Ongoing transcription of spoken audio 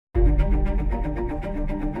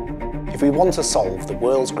If we want to solve the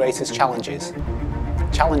world's greatest challenges,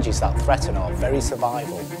 challenges that threaten our very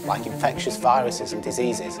survival, like infectious viruses and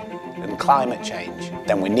diseases, and climate change,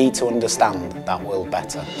 then we need to understand that world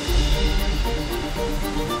better.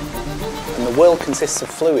 And the world consists of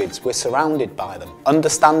fluids, we're surrounded by them.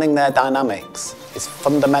 Understanding their dynamics is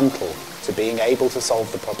fundamental to being able to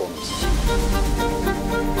solve the problems.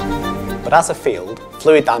 But as a field,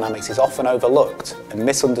 fluid dynamics is often overlooked and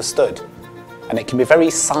misunderstood, and it can be very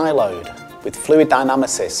siloed, with fluid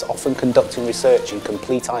dynamicists often conducting research in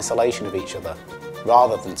complete isolation of each other,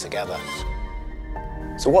 rather than together.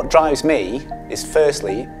 So what drives me is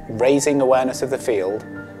firstly, raising awareness of the field,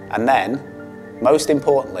 and then, most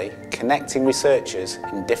importantly, connecting researchers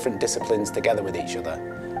in different disciplines together with each other,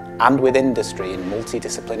 and with industry in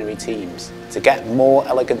multidisciplinary teams, to get more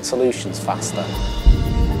elegant solutions faster.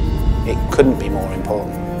 It couldn't be more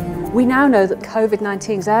important. We now know that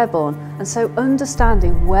COVID-19 is airborne, and so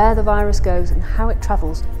understanding where the virus goes and how it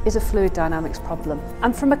travels is a fluid dynamics problem.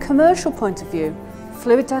 And from a commercial point of view,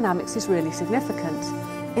 fluid dynamics is really significant.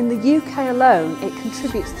 In the UK alone, it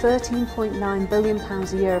contributes £13.9 billion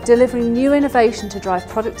a year, delivering new innovation to drive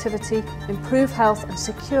productivity, improve health and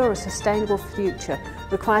secure a sustainable future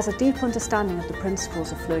requires a deep understanding of the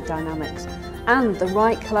principles of fluid dynamics and the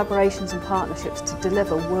right collaborations and partnerships to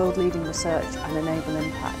deliver world-leading research and enable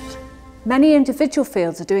impact. Many individual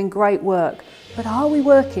fields are doing great work, but are we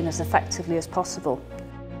working as effectively as possible?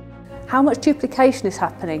 How much duplication is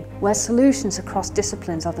happening where solutions across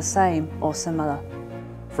disciplines are the same or similar?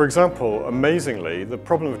 For example, amazingly, the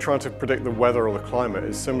problem of trying to predict the weather or the climate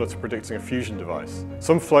is similar to predicting a fusion device.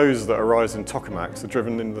 Some flows that arise in tokamaks are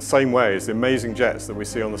driven in the same way as the amazing jets that we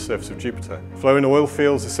see on the surface of Jupiter. Flow in oil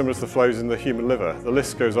fields is similar to the flows in the human liver. The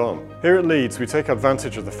list goes on. Here at Leeds, we take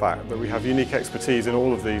advantage of the fact that we have unique expertise in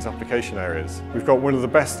all of these application areas. We've got one of the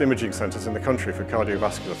best imaging centres in the country for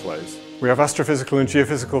cardiovascular flows. We have astrophysical and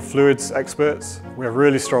geophysical fluids experts. We have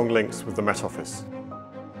really strong links with the Met Office.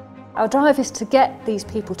 Our drive is to get these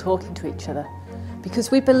people talking to each other because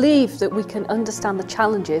we believe that we can understand the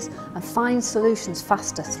challenges and find solutions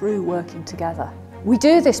faster through working together. We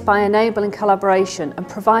do this by enabling collaboration and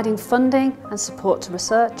providing funding and support to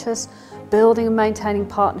researchers, building and maintaining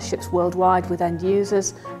partnerships worldwide with end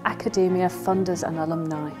users, academia, funders and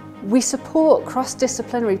alumni. We support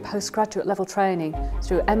cross-disciplinary postgraduate level training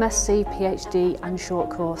through MSc, PhD and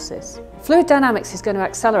short courses. Fluid dynamics is going to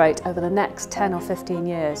accelerate over the next 10 or 15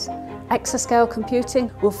 years. Exascale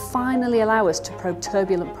computing will finally allow us to probe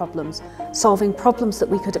turbulent problems, solving problems that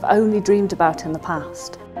we could have only dreamed about in the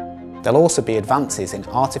past. There'll also be advances in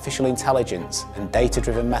artificial intelligence and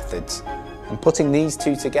data-driven methods, and putting these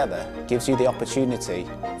two together gives you the opportunity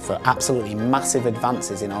for absolutely massive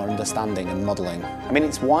advances in our understanding and modelling. I mean,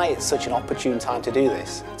 it's why it's such an opportune time to do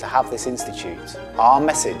this, to have this institute. Our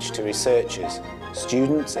message to researchers,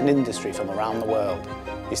 students and industry from around the world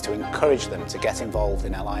is to encourage them to get involved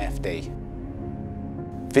in LIFD.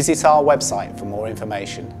 Visit our website for more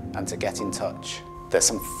information and to get in touch. There's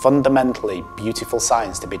some fundamentally beautiful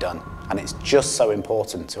science to be done, and it's just so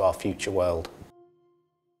important to our future world.